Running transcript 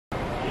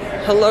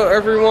Hello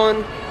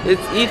everyone,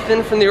 it's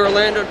Ethan from the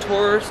Orlando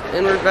Tourist,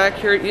 and we're back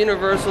here at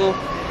Universal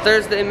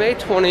Thursday, May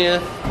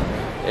 20th.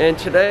 And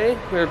today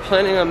we're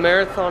planning on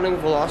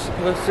marathoning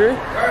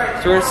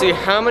VelociCoaster. So we're going to see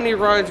how many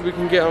rides we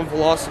can get on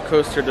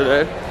VelociCoaster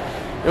today.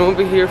 And we'll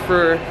be here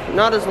for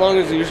not as long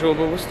as usual,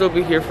 but we'll still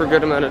be here for a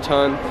good amount of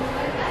time.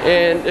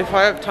 And if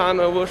I have time,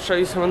 I will show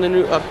you some of the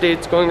new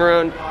updates going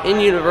around in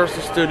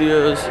Universal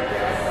Studios.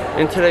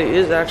 And today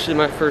is actually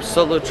my first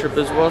solo trip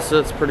as well,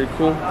 so that's pretty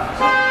cool.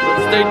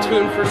 But stay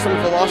tuned for some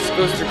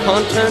VelociCoaster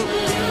content,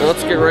 and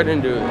let's get right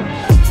into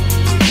it.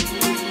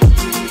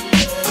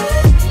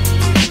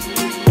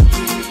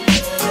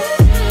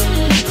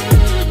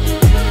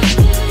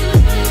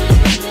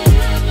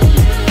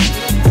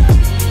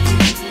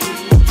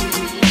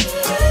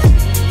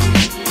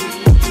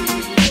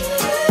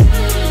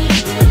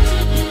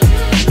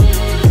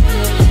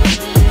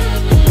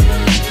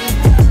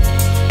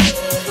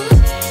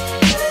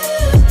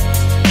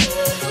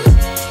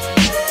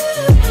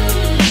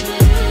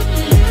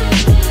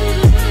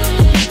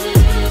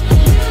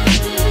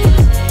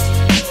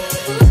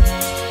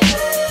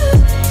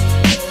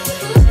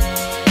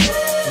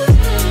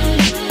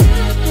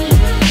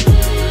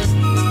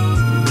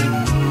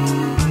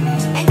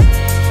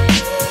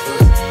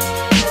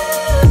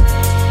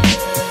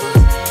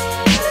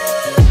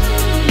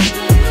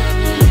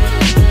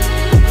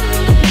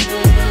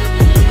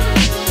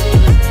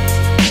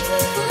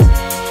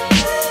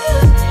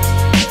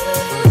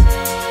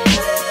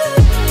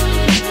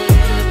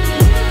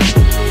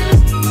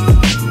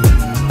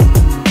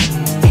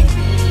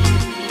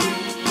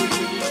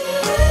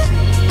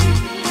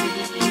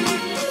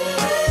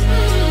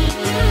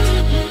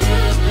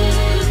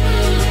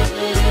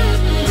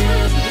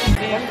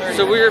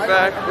 So we are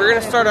back. We're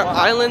gonna start at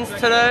Islands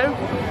today,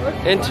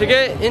 and to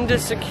get into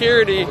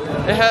security,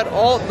 it had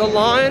the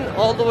line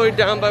all the way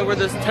down by where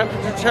those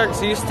temperature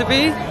checks used to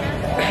be.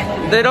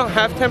 They don't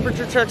have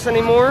temperature checks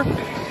anymore.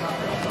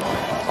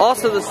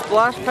 Also, the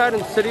splash pad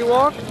in City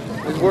Walk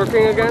is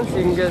working again, so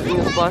you can get in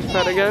the splash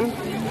pad again.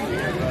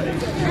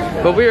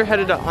 But we are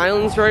headed to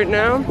Islands right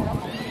now.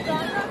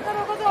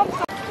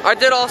 I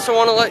did also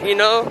want to let you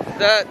know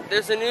that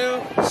there's a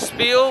new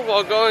spiel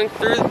while going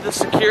through the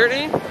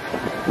security.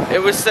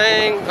 It was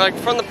saying, like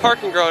from the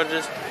parking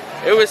garages,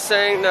 it was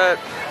saying that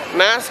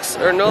masks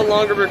are no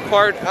longer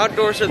required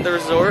outdoors at the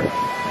resort,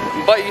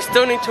 but you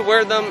still need to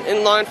wear them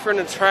in line for an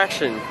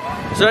attraction.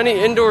 So any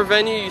indoor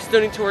venue, you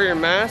still need to wear your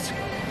mask,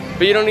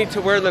 but you don't need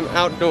to wear them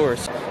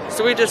outdoors.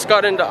 So we just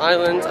got into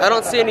Islands. I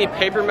don't see any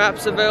paper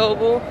maps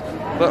available,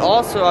 but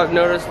also I've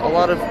noticed a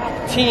lot of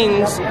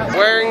teens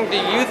wearing the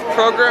youth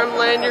program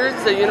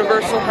lanyards that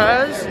Universal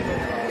has.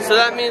 So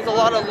that means a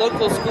lot of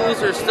local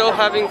schools are still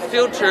having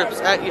field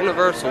trips at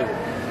Universal.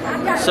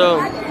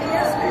 So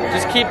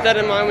just keep that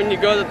in mind when you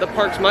go, that the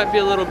parks might be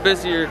a little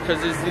busier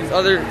because there's these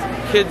other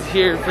kids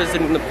here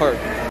visiting the park.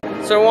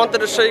 So I wanted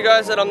to show you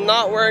guys that I'm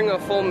not wearing a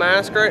full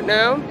mask right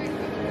now,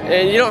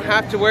 and you don't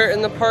have to wear it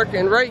in the park.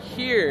 And right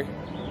here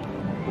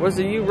was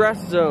a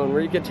U-Rest zone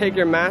where you could take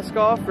your mask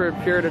off for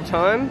a period of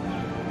time,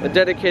 a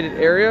dedicated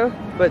area,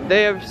 but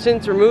they have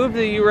since removed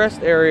the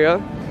U-Rest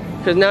area,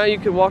 because now you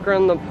can walk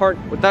around the park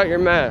without your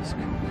mask.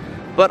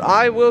 But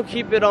I will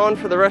keep it on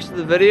for the rest of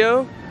the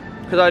video,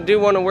 because I do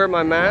want to wear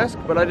my mask,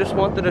 but I just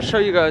wanted to show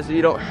you guys that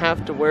you don't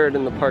have to wear it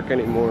in the park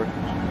anymore,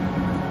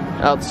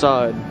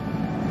 outside.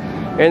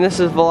 And this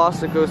is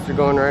VelociCoaster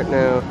going right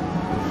now.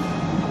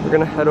 We're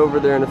gonna head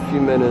over there in a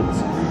few minutes.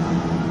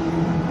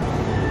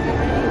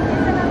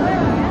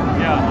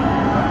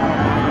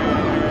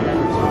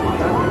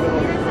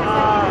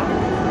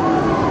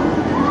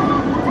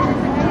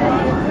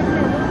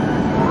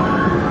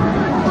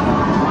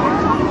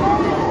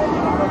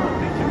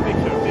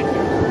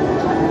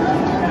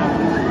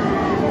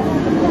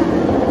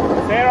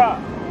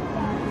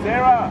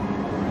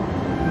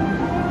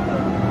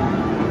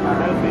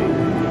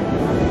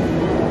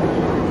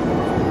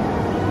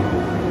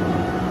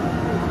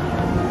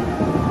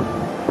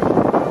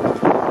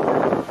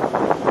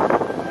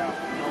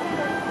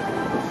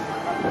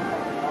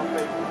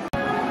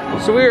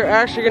 So we are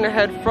actually going to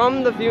head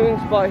from the viewing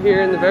spot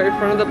here in the very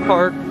front of the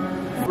park.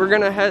 We're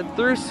going to head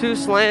through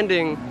Seuss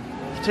Landing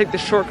to take the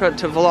shortcut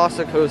to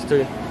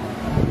VelociCoaster.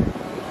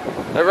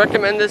 I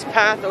recommend this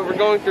path over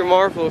going through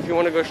Marvel if you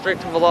want to go straight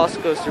to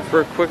VelociCoaster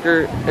for a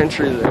quicker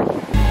entry there.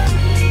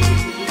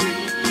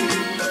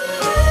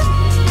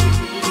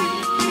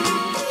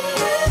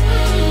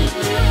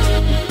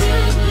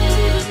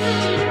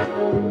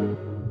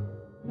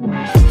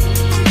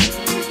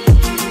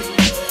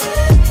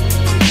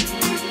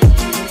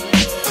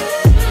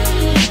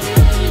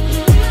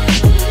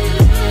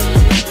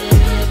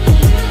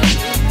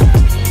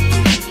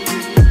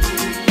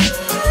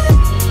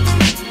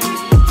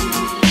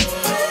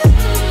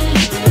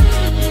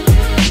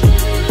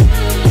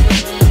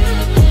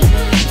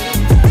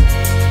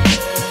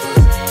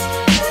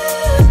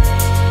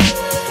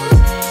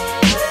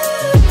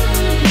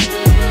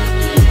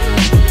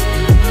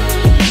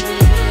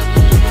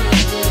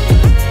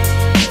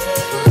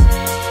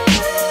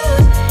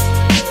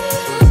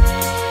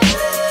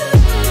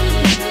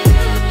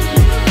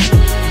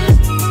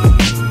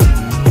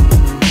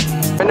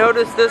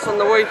 noticed this on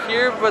the way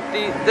here, but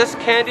this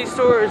candy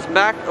store is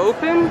back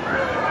open,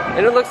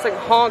 and it looks like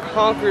Honk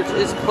Honkers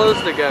is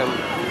closed again.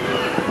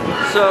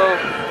 So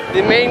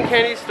the main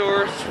candy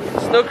store,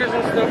 Snookers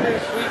and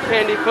Snookers Sweet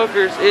Candy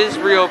Cookers, is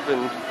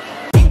reopened.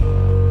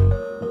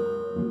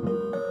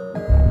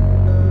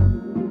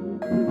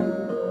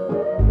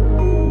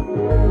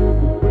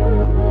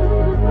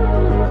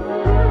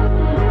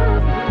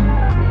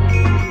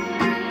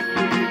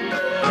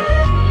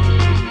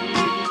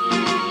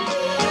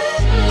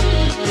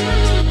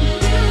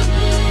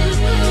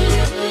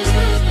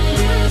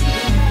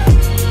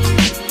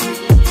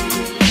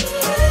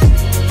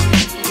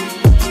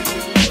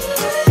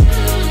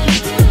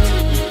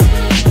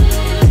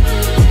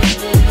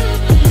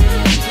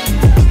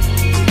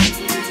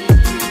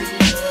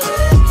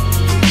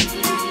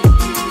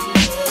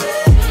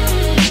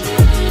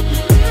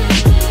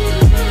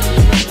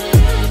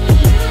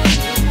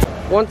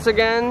 Once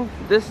again,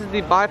 this is the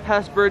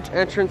bypass bridge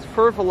entrance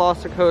for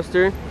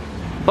VelociCoaster,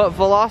 but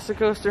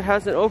VelociCoaster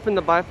hasn't opened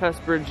the bypass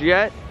bridge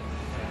yet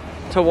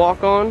to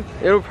walk on.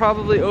 It'll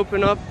probably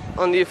open up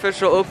on the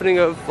official opening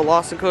of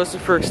VelociCoaster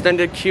for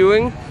extended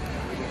queuing,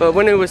 but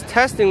when it was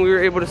testing, we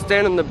were able to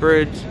stand on the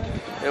bridge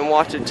and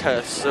watch it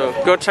test. So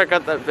go check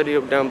out that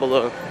video down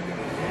below.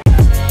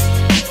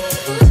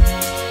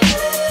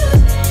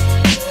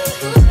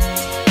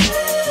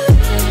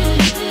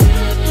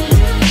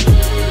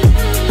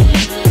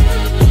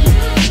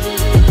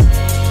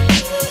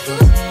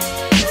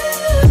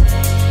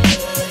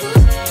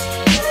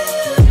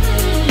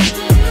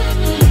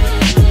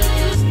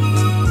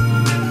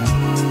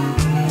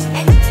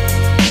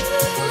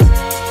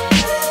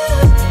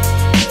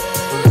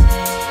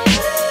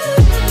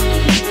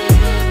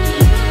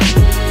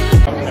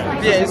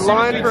 The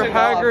line for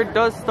Haggard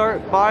does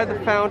start by the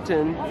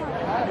fountain,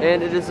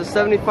 and it is a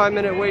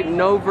 75-minute wait,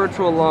 no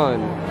virtual line.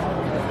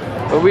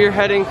 But we are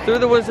heading through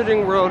the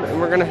Wizarding World,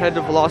 and we're going to head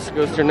to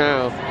VelociCoaster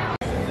now.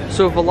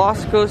 So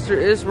VelociCoaster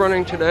is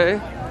running today,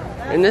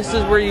 and this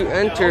is where you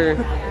enter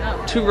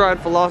to ride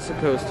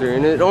VelociCoaster.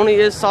 And it only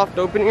is soft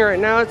opening right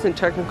now, it's in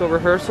technical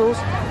rehearsals,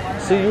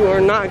 so you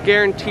are not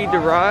guaranteed to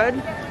ride.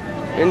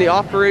 And the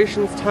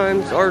operations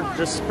times are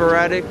just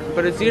sporadic,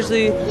 but it's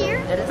usually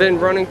been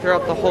running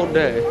throughout the whole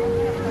day.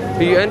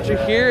 But you enter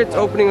here, it's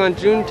opening on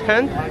June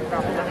 10th,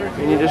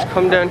 and you just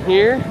come down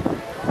here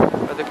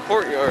at the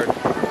courtyard.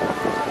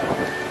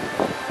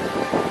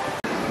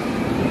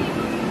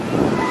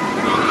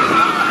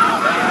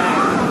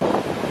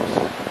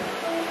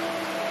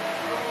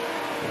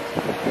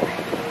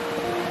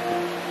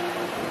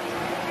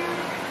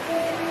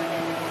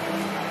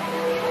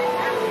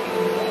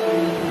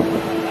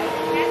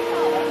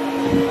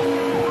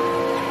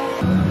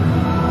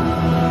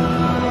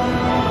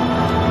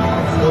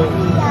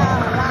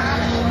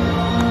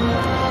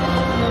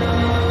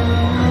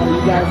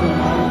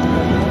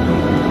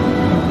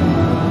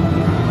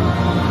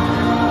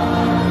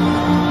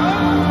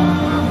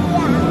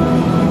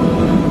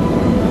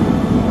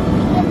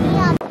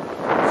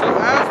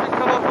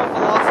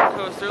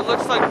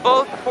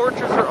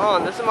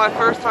 This is my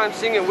first time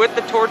seeing it with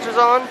the torches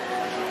on,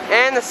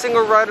 and the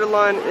single rider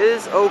line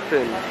is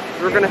open.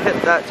 We're gonna hit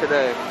that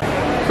today.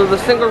 So the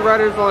single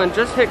riders line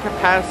just hit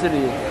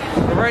capacity,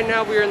 but right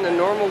now we are in the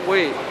normal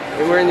wait,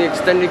 and we're in the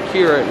extended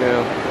queue right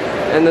now.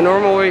 And the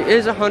normal wait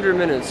is 100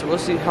 minutes, so we'll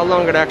see how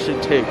long it actually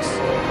takes.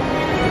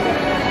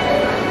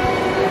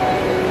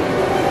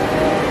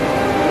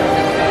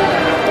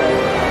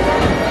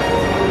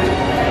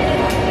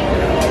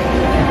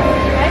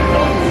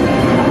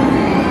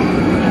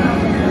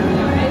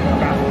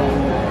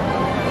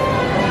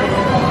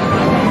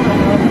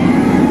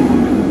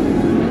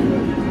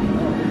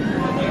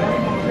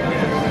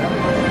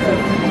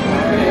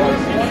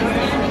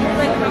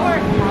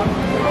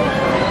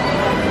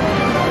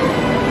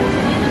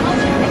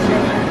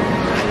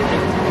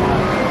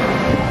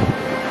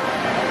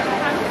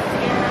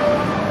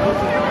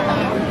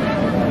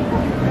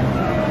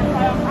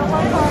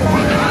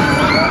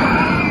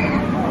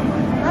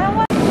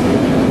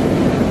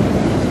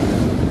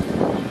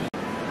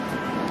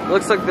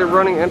 Looks like they're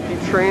running empty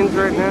trains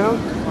right now.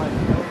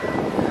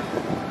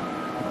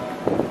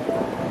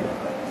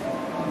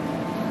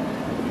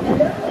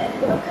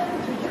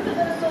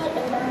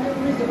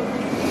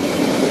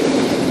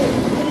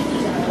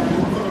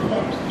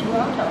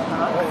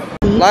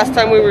 Last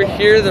time we were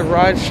here, the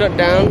ride shut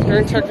down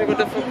during technical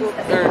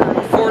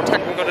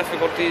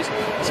difficulties,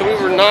 so we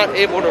were not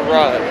able to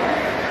ride.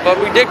 But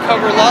we did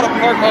cover a lot of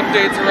park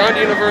updates around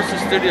Universal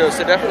Studios,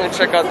 so definitely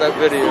check out that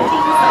video.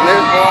 And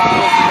there's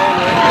VelociCoaster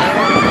going right now.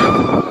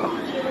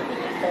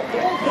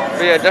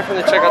 But yeah,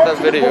 definitely check out that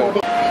video.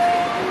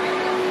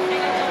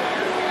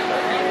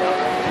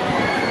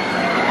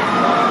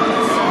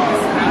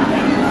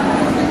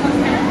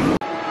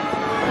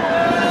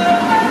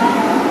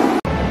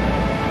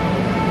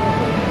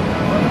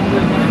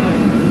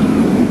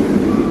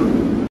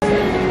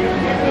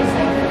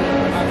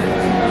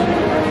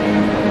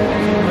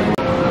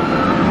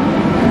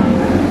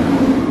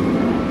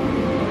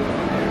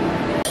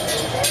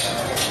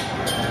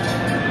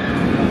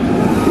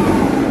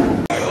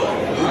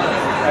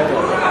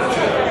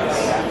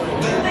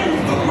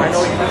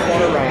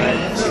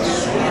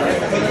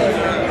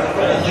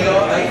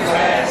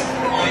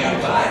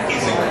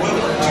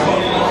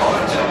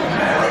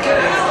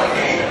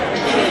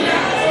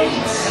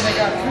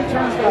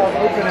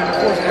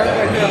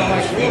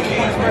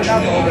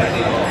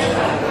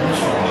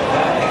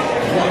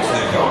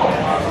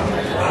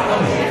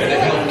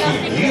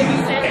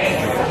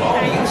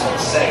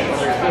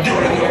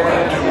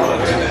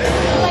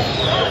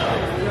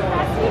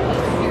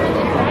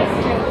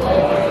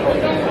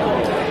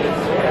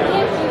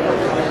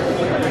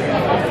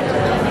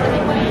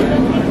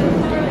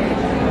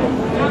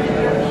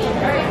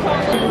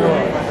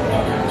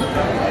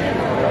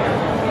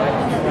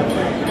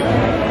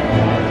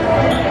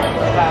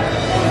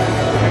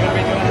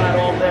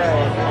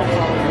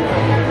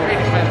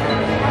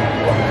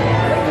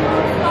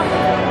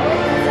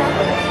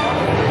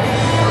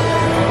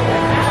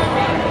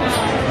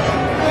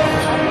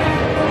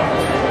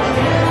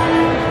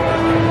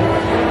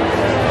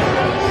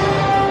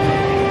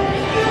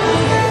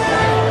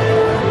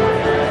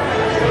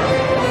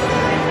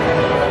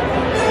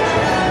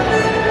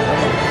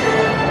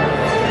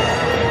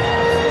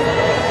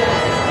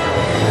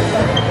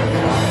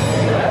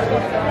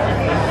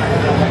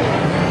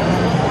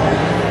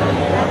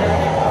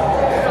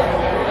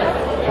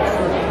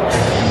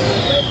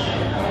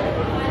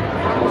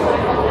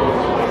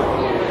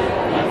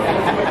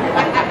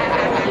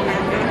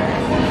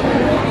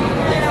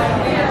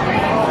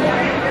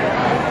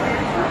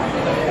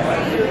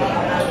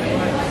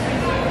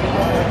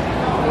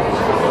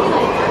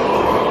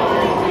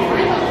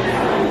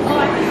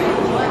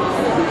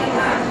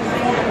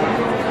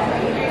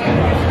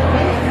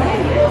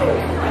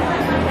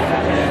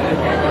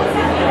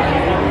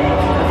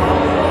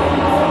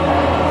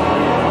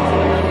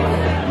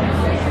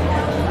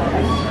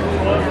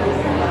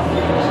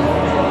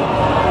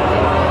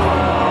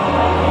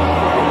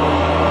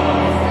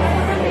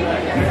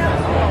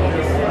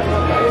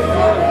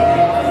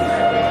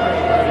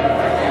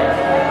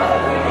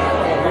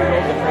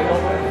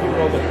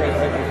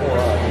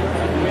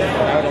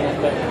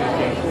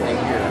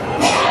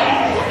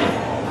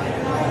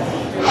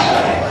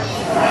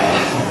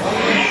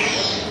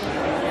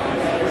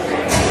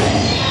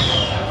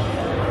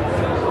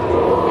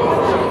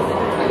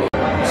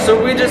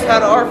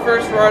 had our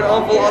first ride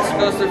on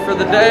VelociCoaster for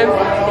the day.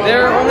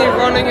 They're only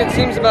running, it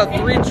seems, about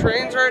 3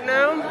 trains right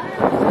now.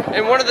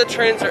 And one of the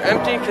trains are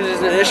empty because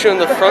there's an issue in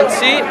the front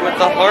seat with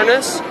the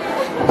harness.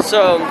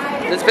 So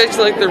it's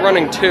basically like they're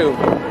running 2.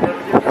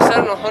 It's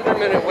at a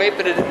 100-minute wait,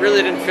 but it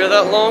really didn't feel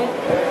that long.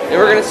 And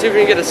we're gonna see if we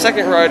can get a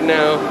second ride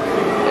now.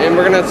 And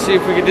we're gonna see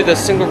if we can do the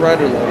single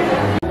rider load.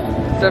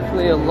 It's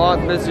definitely a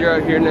lot busier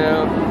out here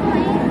now.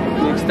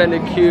 The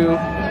extended queue.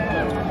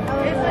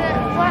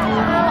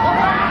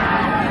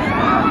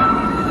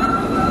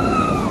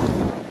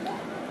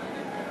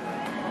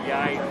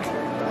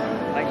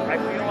 I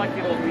feel like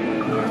it'll be.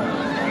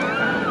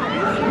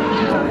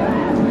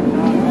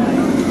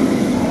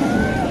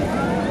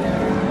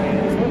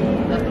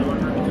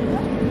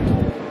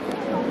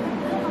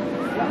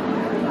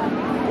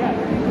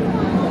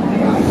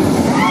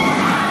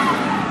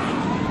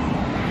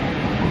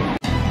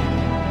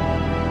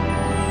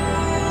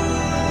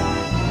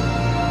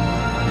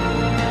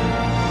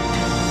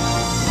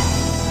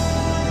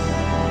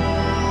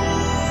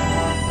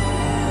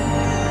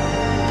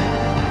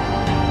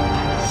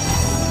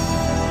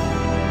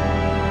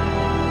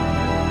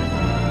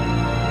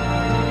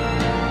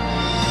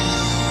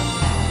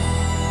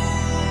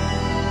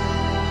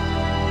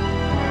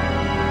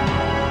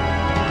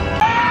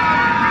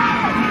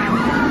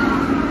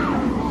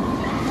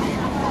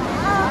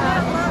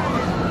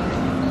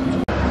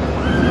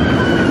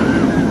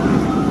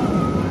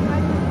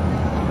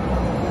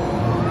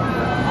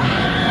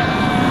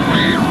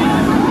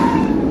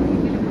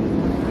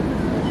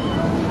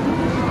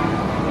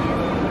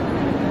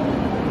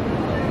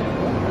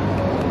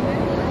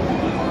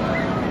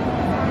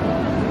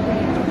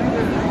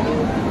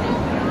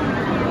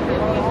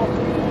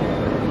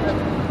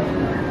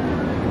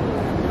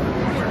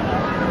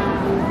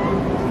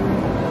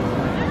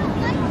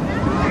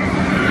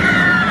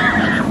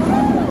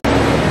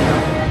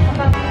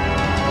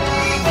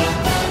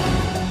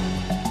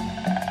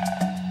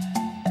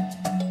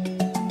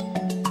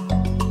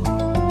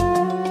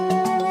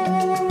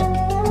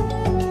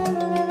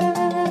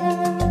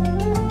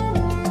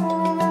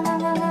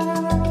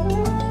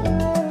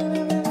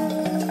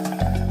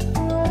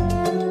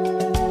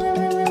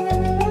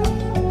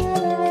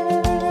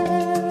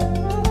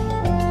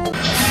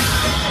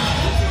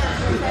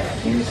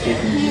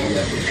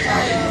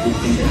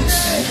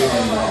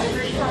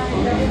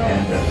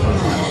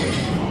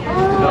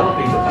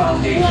 Developing the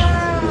foundation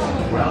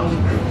for ground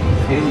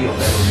in your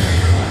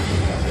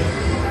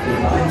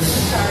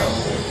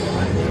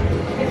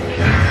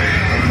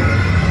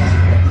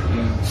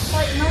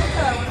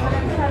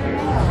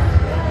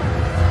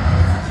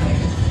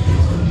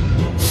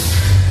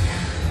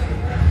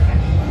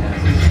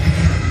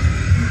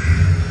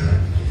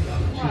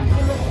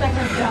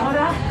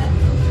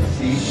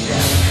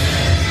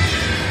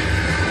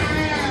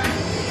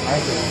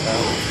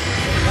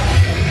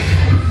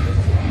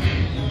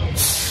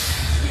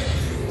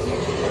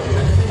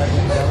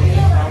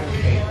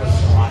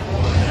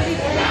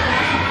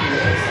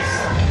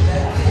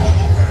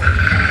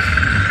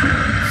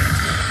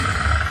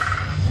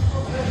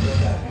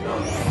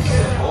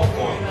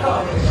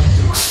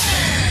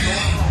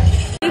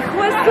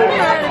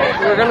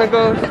We're gonna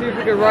go see if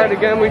we can ride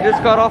again. We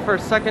just got off our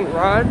second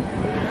ride.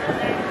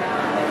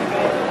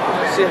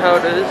 See how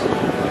it is.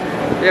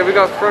 Yeah, we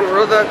got front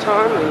row that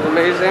time. It was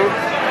amazing.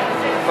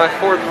 My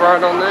 4th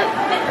ride on that.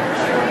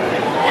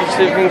 Let's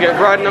see if we can get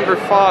ride number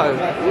 5.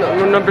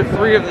 No, number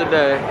 3 of the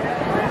day.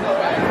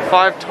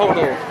 5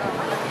 total.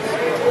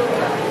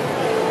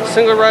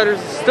 Single riders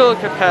is still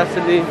at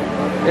capacity,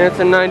 and it's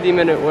a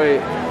 90-minute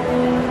wait.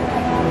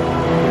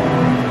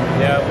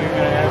 Yeah, we're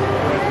gonna have.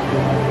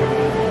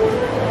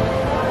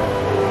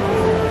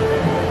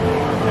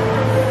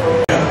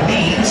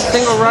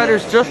 Single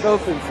riders just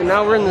opened, so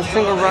now we're in the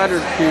single rider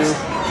queue.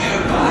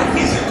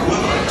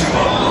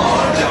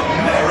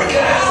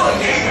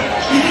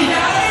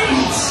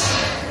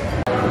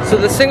 So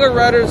the single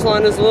riders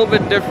line is a little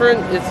bit different.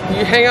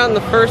 You hang out in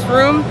the first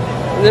room,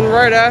 and then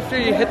right after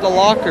you hit the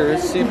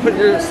lockers. So you put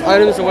your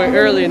items away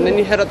early, and then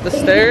you head up the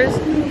stairs,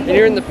 and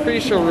you're in the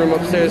pre-show room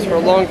upstairs for a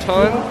long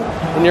time,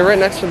 and you're right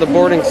next to the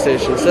boarding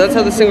station. So that's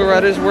how the single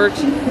riders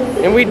works.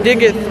 And we did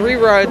get 3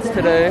 rides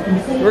today.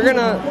 We're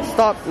gonna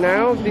stop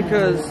now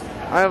because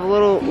I have a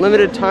little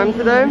limited time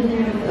today,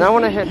 and I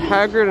want to hit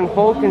Hagrid and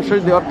Hulk and show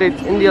you the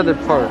updates in the other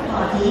park.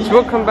 So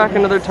we'll come back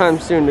another time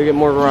soon to get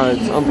more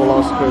rides on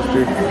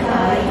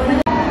VelociCoaster.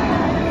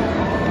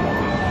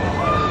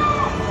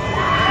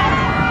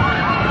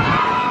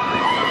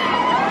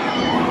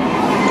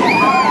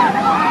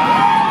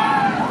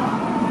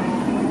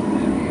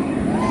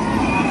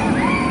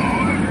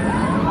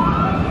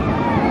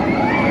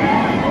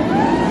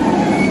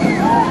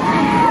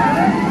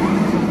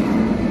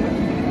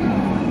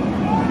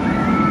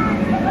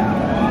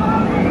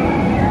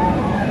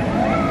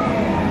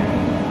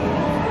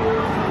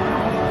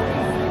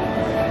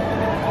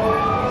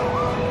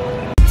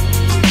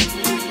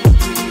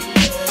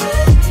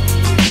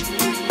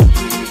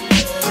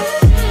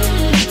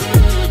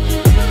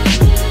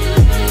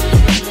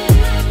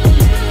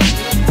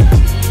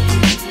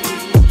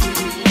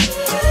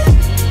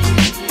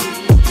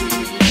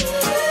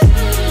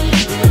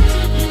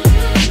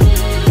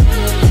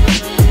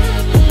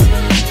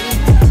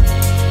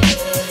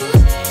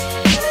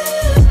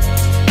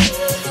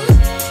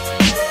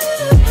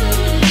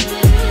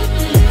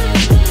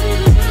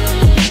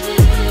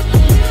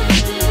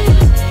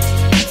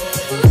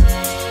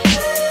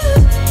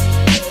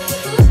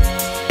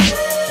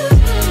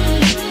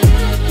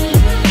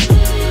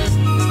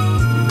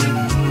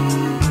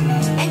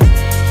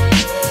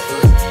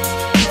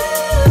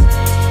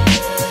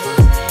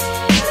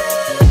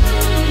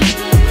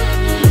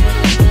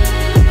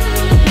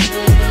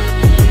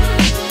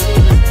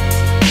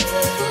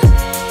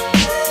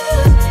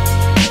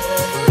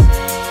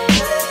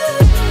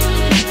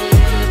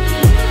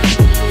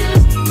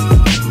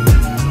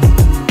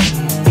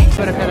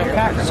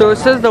 So it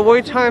says the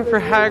wait time for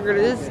Hagrid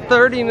is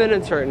 30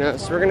 minutes right now.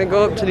 So we're gonna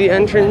go up to the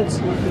entrance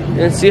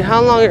and see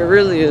how long it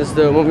really is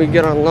though when we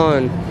get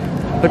online.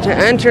 But to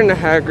enter into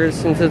Hagrid,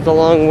 since it's a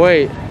long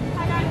wait,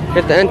 you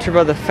have to enter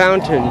by the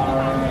fountain.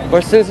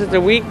 Or since it's a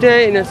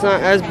weekday and it's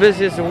not as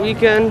busy as a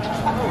weekend,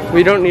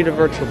 we don't need a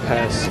virtual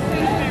pass.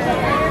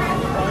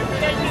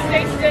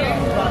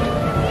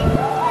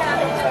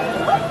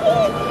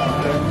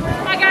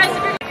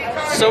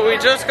 So we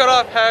just got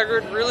off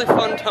Hagrid, really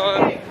fun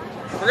time.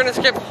 We're gonna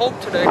skip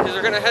Hope today because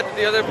we're gonna head to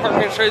the other park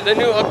and show you the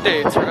new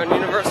updates around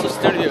Universal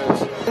Studios.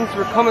 Since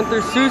we're coming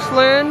through Seuss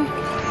Land,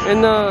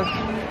 and the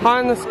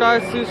High in the Sky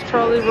Seuss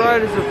Trolley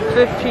ride is a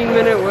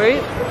 15-minute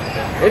wait.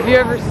 If you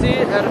ever see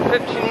it at a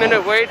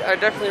 15-minute wait, I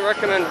definitely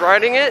recommend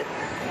riding it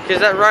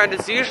because that ride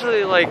is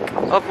usually like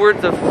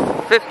upwards of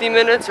 50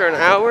 minutes or an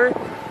hour.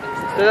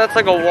 So that's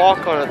like a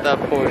walk on at that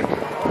point.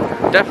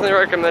 Definitely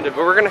recommend it,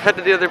 but we're gonna head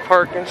to the other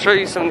park and show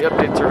you some of the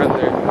updates around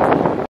there.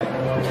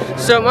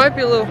 So it might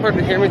be a little hard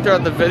to hear me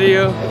throughout the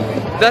video.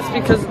 That's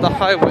because of the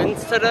high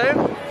winds today.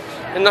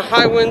 And the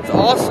high winds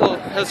also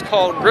has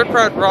called Rip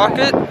Ride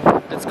Rocket.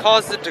 It's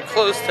caused it to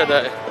close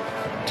today,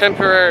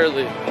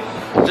 temporarily,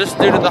 just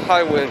due to the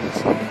high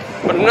winds.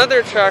 But another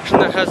attraction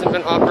that hasn't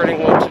been operating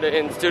well today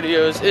in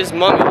studios is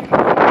Mummy. He's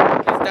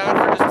down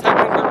for just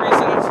technical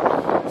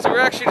reasons. So we're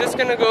actually just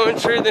gonna go and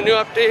show you the new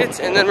updates,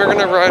 and then we're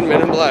gonna ride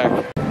Men in Black.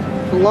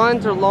 The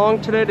lines are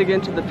long today to get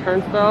into the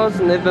turnstiles,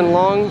 and they've been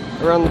long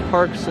around the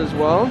parks as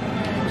well.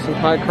 Some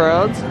high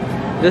crowds.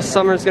 This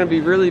summer is going to be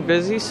really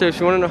busy, so if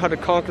you want to know how to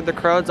conquer the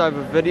crowds, I have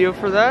a video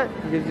for that.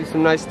 It gives you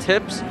some nice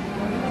tips.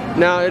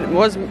 Now, it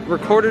was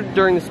recorded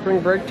during the spring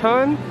break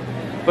time,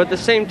 but the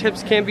same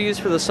tips can be used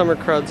for the summer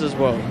crowds as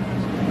well.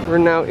 We're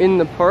now in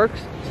the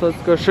parks, so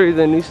let's go show you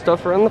the new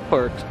stuff around the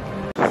parks.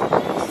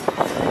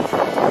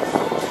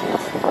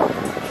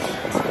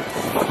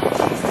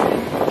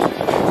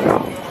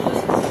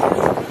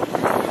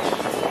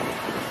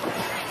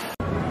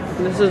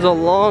 This is a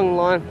long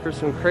line for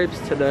some crepes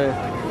today.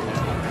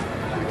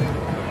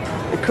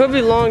 It could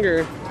be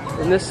longer,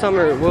 and this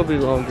summer it will be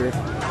longer.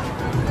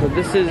 But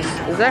this is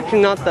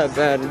actually not that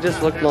bad. It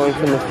just looked long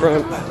from the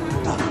front.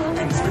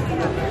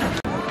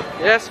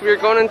 Yes, we are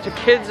going into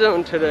Kid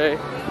Zone today.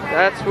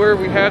 That's where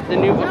we have the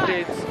new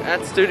updates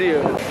at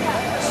Studio.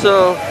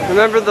 So,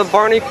 remember the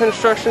Barney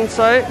construction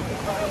site?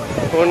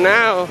 Well,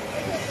 now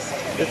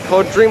it's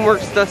called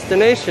DreamWorks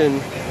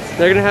Destination.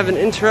 They're gonna have an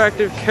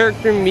interactive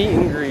character meet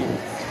and greet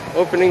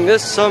opening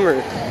this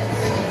summer.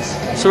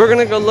 So we're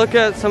gonna go look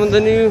at some of the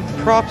new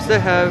props they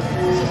have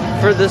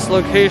for this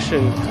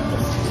location.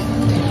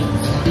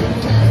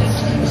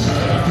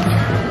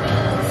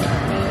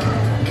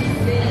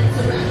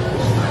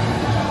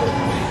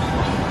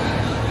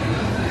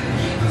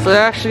 So they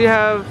actually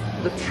have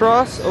the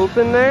truss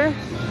open there,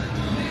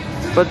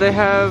 but they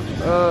have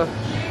a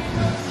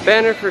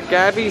banner for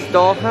Gabby's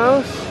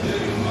Dollhouse,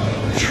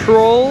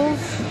 Trolls,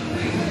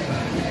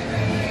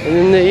 and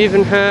then they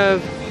even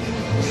have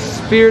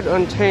Spirit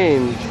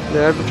Untamed.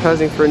 They're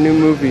advertising for a new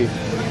movie.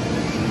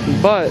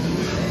 But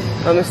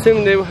I'm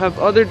assuming they will have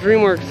other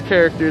DreamWorks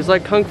characters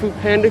like Kung Fu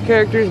Panda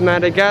characters,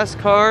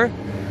 Madagascar,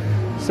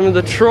 some of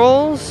the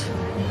Trolls,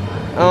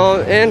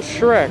 and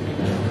Shrek.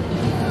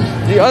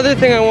 The other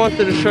thing I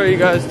wanted to show you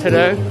guys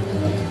today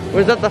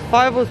was that the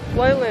Five O's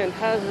Playland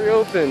has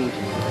reopened,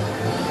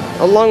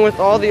 along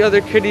with all the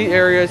other kiddie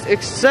areas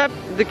except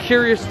the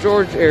Curious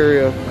George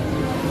area.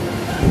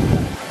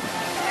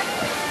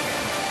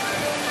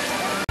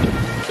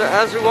 So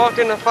as we walk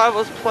into Five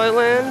O's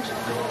Playland,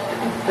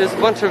 there's a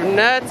bunch of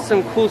nets,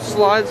 some cool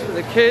slides for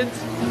the kids.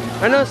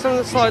 I know some of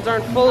the slides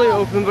aren't fully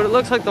open, but it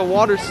looks like the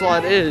water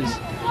slide is.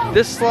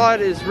 This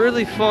slide is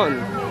really fun.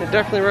 I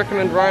definitely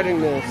recommend riding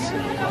this.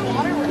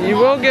 You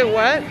will get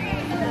wet.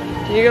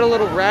 You get a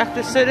little raft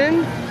to sit in.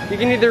 You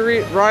can either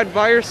ride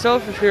by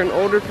yourself if you're an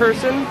older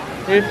person,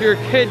 and if you're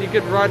a kid, you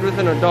could ride with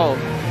an adult.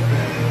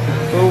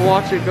 We'll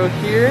watch it go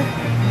here.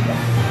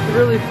 It's a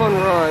really fun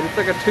ride. It's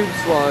like a tube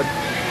slide.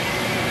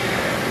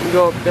 You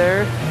go up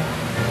there.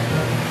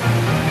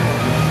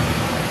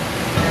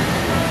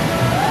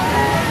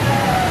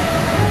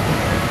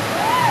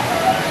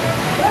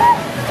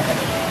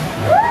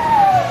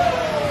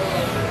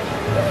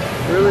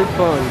 Really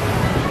fun.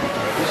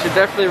 You should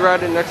definitely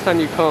ride it next time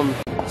you come.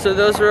 So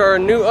those are our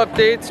new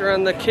updates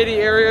around the kiddie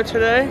area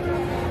today.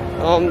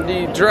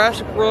 The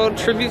Jurassic World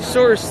Tribute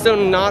Store is still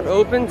not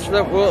open, so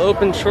that will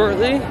open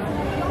shortly.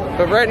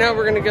 But right now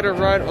we're gonna get a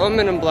ride on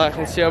Men in Black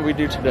and see how we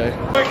do today.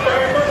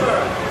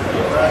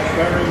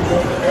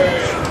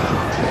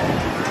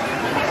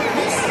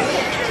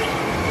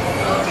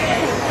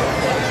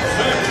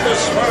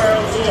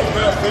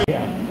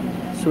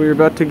 So we're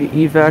about to get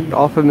evac'd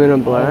off of Men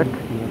in Black.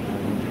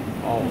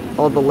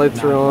 All the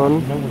lights are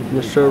on in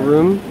the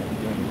showroom.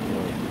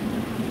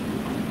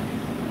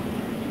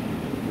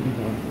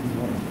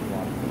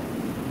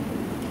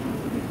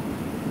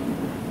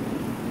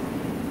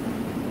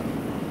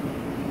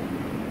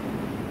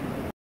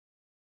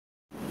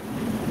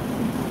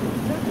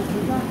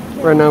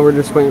 Right now we're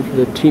just waiting for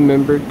the team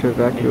member to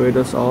evacuate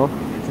us off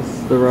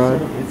the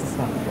ride.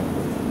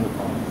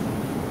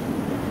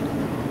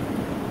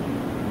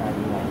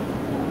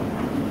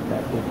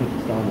 You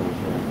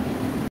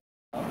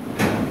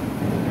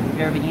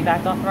ever been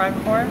evac'd off the ride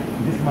before?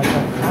 This is my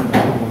first time.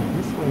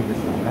 This way, this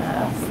way.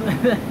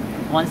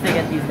 Yes. Once they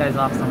get these guys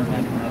off, someone's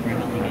gonna come over and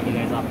help you get you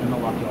guys off, and they'll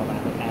walk you all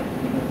back, okay?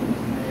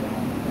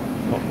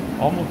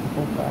 Almost the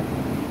full track.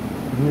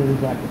 Here is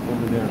that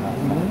over there.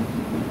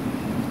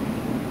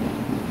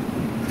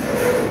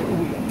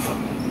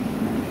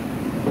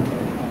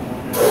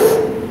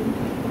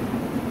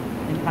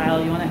 And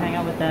Kyle, you want to hang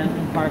out with them?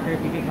 And Parker,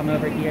 if you could come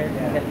over here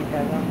and get these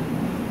guys off.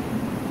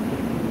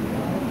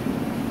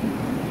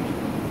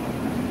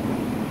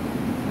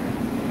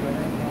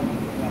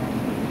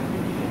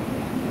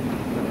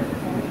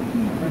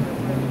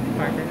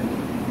 Parker.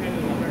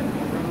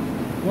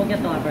 We'll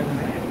get the lap bars in a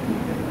second.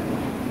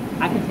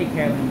 I can take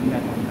care of them if you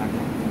guys want to talk.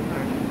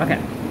 Okay.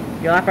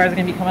 Your lap bars are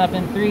going to be coming up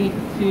in 3,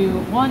 2,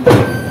 1.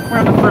 We're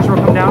on the first row,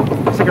 come down.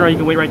 Second row, you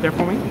can wait right there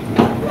for me.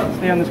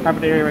 Stay on this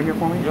carpet area right here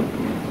for me. Yep.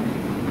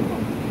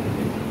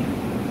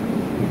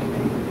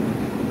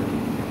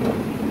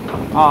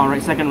 All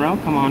right, second row,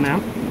 come on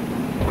now.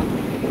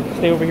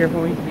 Stay over here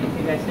for me.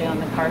 You guys stay on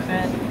the carpet,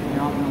 and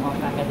you're all going to walk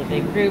back as a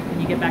big group. When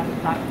you get back to the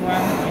platform,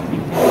 I think you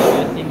can do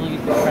a single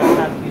use express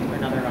pass use for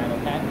another ride,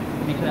 okay?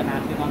 Make sure that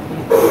mask is on,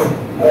 please.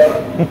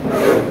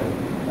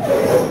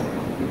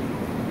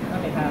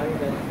 Okay, Kyle, you're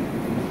good.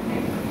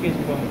 Excuse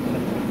me, going.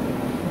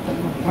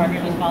 Parker,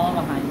 just follow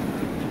behind.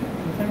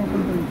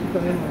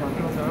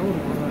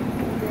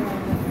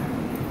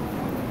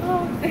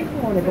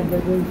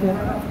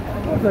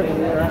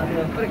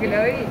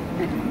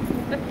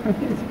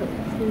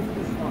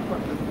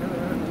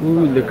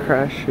 Ooh, the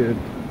crash hood.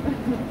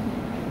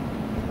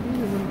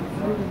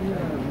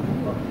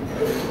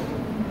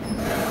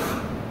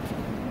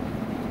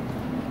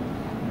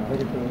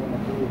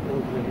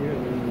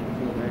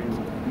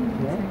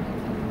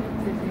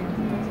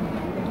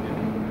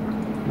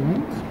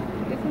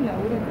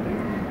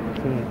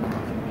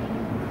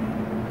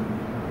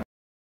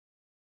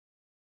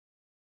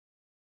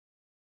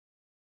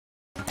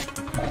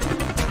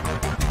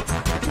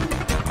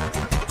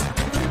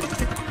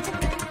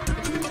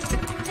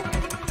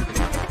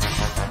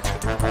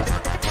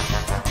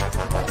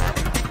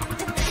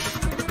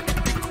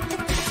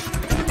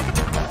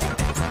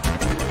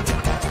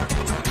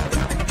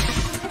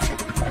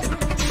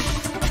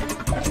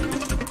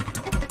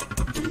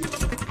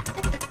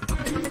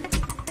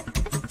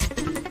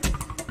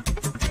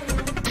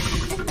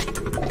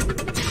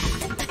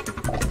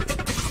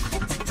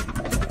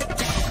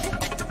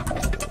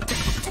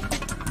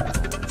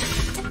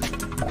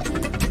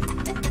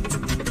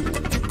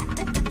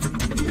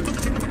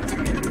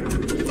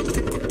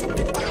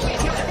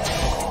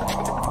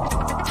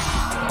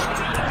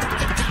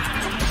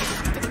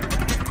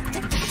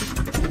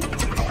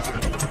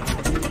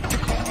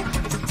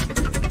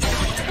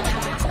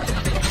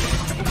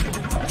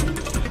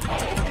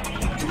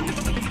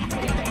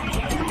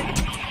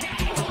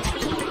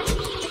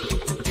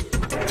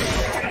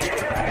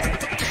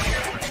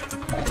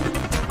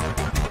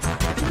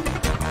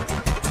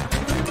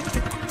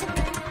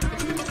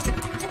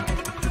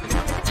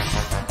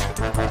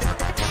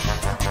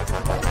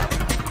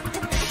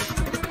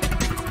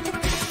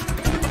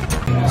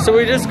 So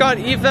we just got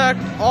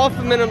evac'd off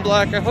of Men in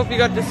Black. I hope you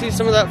got to see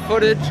some of that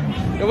footage.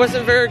 It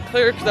wasn't very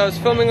clear because I was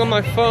filming on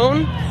my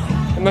phone,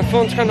 and my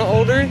phone's kind of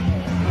older,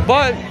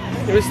 but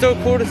it was still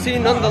cool to see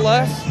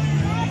nonetheless.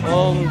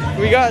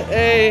 We got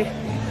a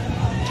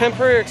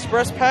temporary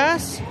express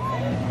pass.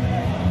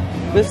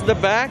 This is the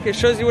back. It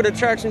shows you what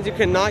attractions you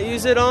cannot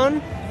use it on,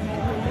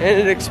 and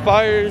it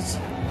expires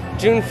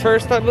June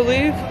 1st, I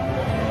believe.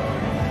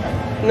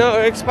 No,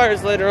 it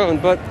expires later on,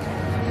 but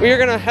we are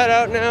gonna head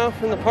out now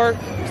from the park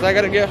because I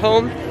gotta get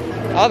home.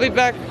 I'll be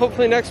back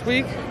hopefully next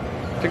week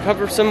to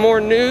cover some more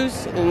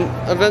news and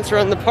events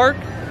around the park.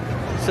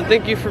 So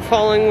thank you for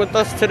following with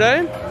us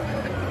today.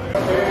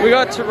 We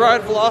got to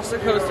ride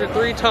VelociCoaster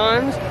 3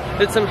 times,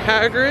 did some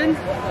Hagrid,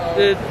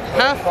 did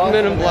half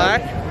Men in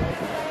Black,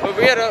 but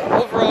we had an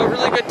overall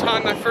really good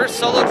time. My first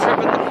solo trip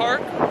in the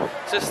park.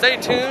 So stay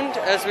tuned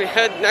as we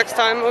head next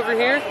time over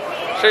here,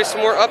 show you some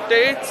more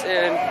updates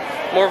and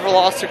more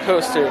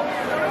VelociCoaster.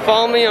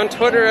 Follow me on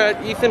Twitter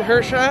at Ethan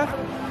Hershaft,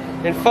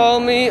 and follow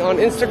me on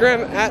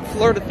Instagram at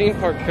Florida Theme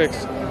Park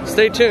Pics.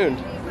 Stay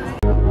tuned.